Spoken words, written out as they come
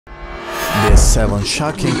These 7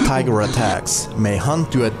 shocking tiger attacks may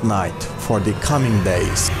haunt you at night for the coming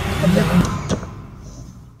days.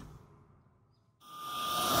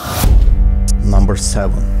 Number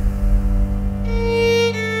 7.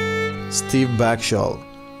 Steve Backshall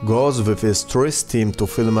goes with his tourist team to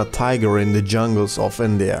film a tiger in the jungles of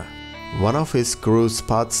India. One of his crew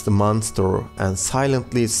spots the monster and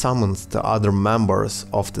silently summons the other members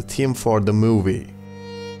of the team for the movie.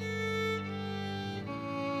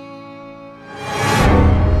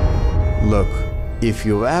 Look, if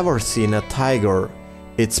you've ever seen a tiger,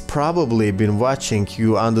 it's probably been watching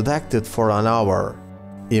you undetected for an hour.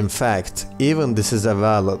 In fact, even this is a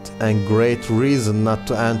valid and great reason not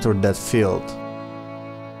to enter that field.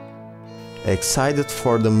 Excited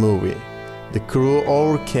for the movie, the crew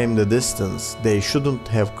overcame the distance they shouldn't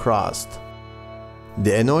have crossed.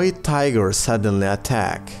 The annoyed tiger suddenly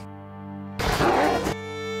attacked.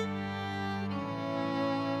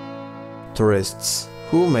 Tourists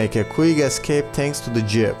who make a quick escape thanks to the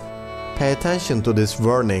jeep, pay attention to this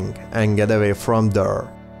warning and get away from there.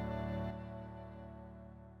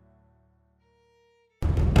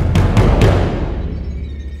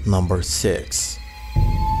 Number 6.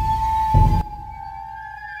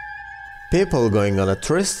 People going on a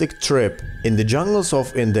touristic trip in the jungles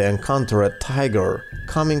of India encounter a tiger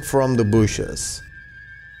coming from the bushes.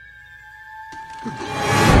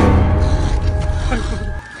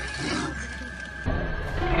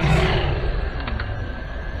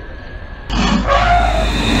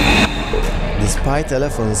 Despite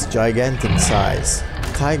elephants' gigantic size,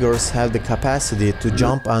 tigers have the capacity to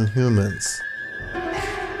jump on humans.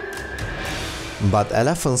 But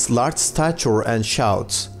elephants' large stature and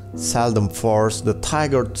shouts seldom force the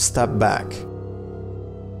tiger to step back.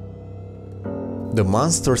 The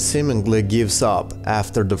monster seemingly gives up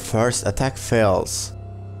after the first attack fails,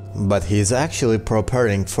 but he is actually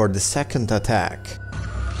preparing for the second attack.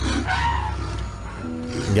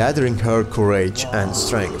 Gathering her courage and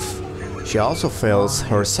strength, she also fails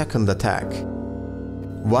her second attack.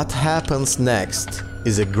 What happens next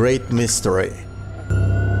is a great mystery.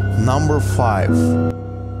 Number 5.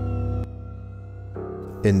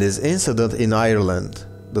 In this incident in Ireland,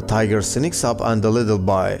 the tiger sneaks up on the little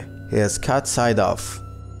boy he has cut side off.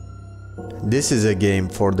 This is a game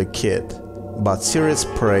for the kid, but serious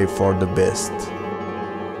prey for the beast.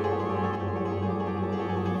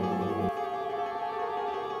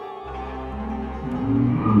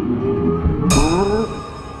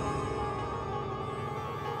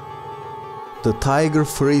 The tiger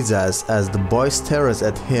freezes as the boy stares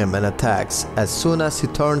at him and attacks as soon as he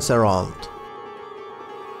turns around.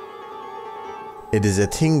 It is a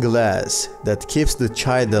thin glass that keeps the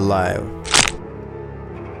child alive.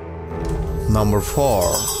 Number 4.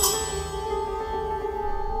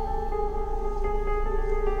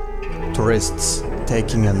 Tourists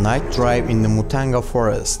taking a night drive in the Mutanga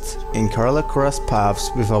forest in Kerala cross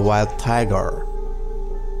paths with a wild tiger.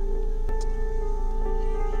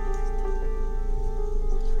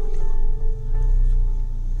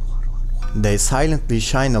 They silently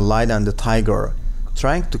shine a light on the tiger,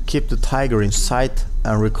 trying to keep the tiger in sight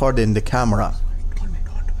and record in the camera.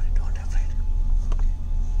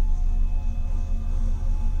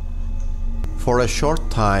 For a short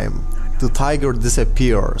time, the tiger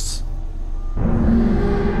disappears.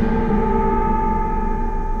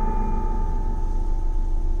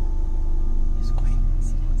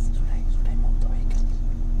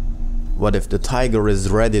 What if the tiger is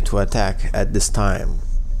ready to attack at this time?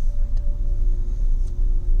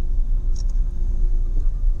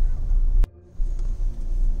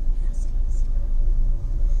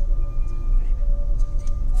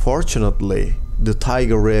 Fortunately, the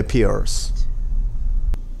tiger reappears.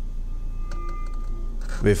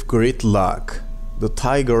 With great luck, the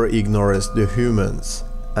tiger ignores the humans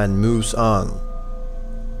and moves on.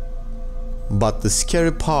 But the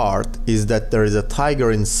scary part is that there is a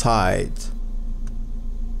tiger inside.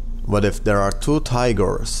 What if there are 2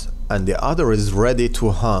 tigers and the other is ready to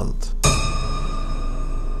hunt?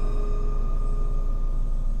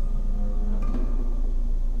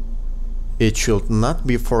 It should not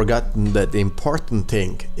be forgotten that the important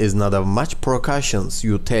thing is not how much precautions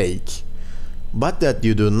you take, but that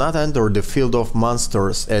you do not enter the field of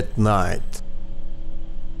monsters at night.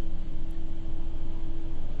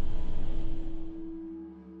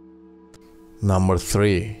 Number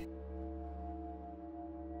 3.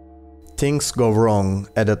 Things go wrong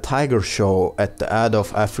at a tiger show at the Out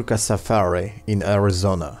of Africa Safari in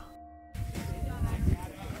Arizona.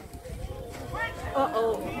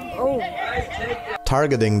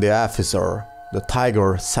 Targeting the officer, the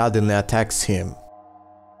tiger suddenly attacks him.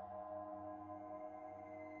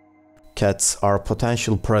 cats are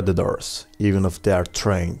potential predators, even if they are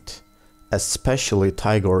trained. Especially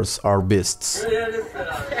tigers are beasts.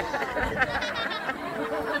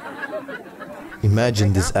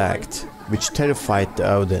 Imagine this act, which terrified the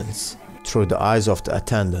audience, through the eyes of the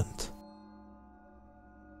attendant.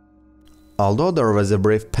 Although there was a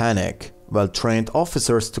brief panic, well-trained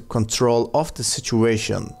officers took control of the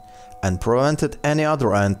situation and prevented any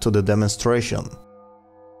other end to the demonstration.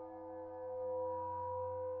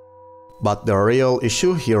 But the real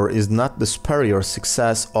issue here is not the superior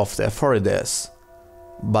success of the authorities,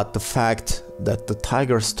 but the fact that the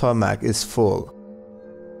tiger's stomach is full.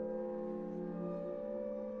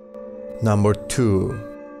 Number 2.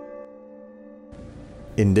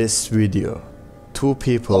 In this video, two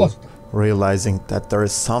people realizing that there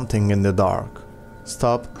is something in the dark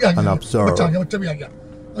stop and observe.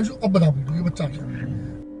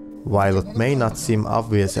 While it may not seem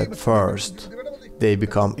obvious at first, they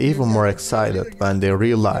become even more excited when they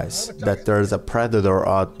realize that there is a predator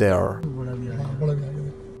out there.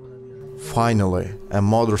 Finally, a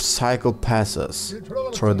motorcycle passes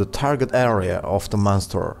through the target area of the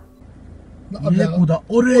monster.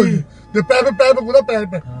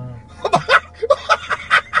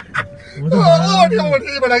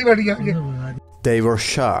 They were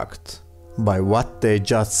shocked by what they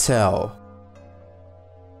just saw.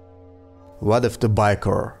 What if the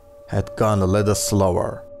biker had gone a little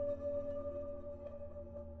slower?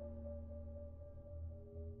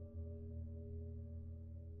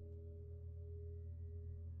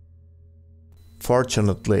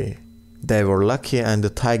 Fortunately, they were lucky and the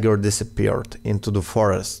tiger disappeared into the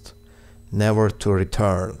forest, never to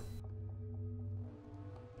return.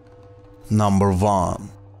 Number 1.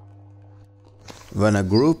 When a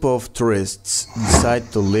group of tourists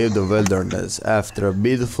decide to leave the wilderness after a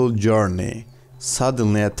beautiful journey,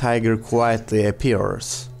 suddenly a tiger quietly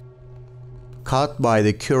appears. Caught by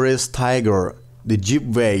the curious tiger, the jeep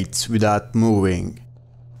waits without moving.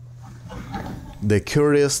 The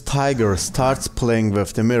curious tiger starts playing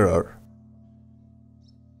with the mirror.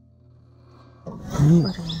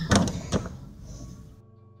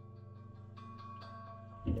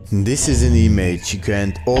 This is an image you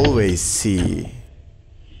can't always see.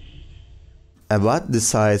 About the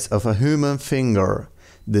size of a human finger,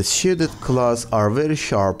 the sheathed claws are very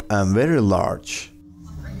sharp and very large.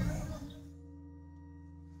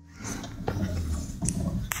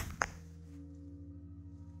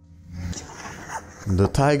 The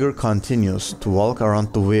tiger continues to walk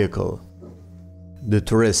around the vehicle. The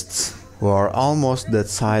tourists, who are almost dead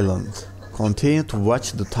silent, continue to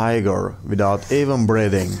watch the tiger without even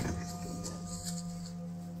breathing.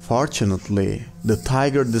 Fortunately, the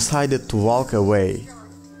tiger decided to walk away.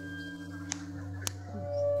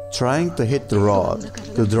 Trying to hit the road,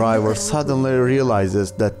 the driver suddenly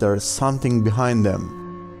realizes that there is something behind them.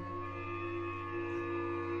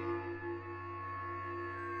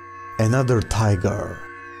 Another tiger.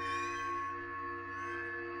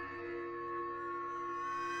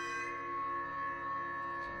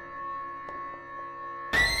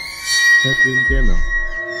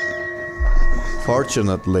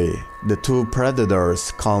 Fortunately, the two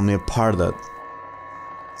predators calmly parted.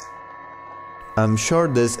 I'm sure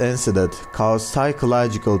this incident caused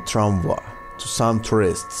psychological trauma to some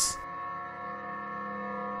tourists.